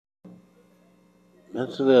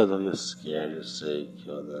Mentally, don't get scared. Just say,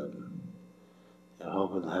 kill them. You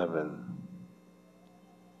hope in heaven.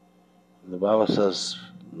 The Bible says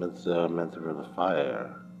men are meant to bring the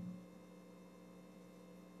fire.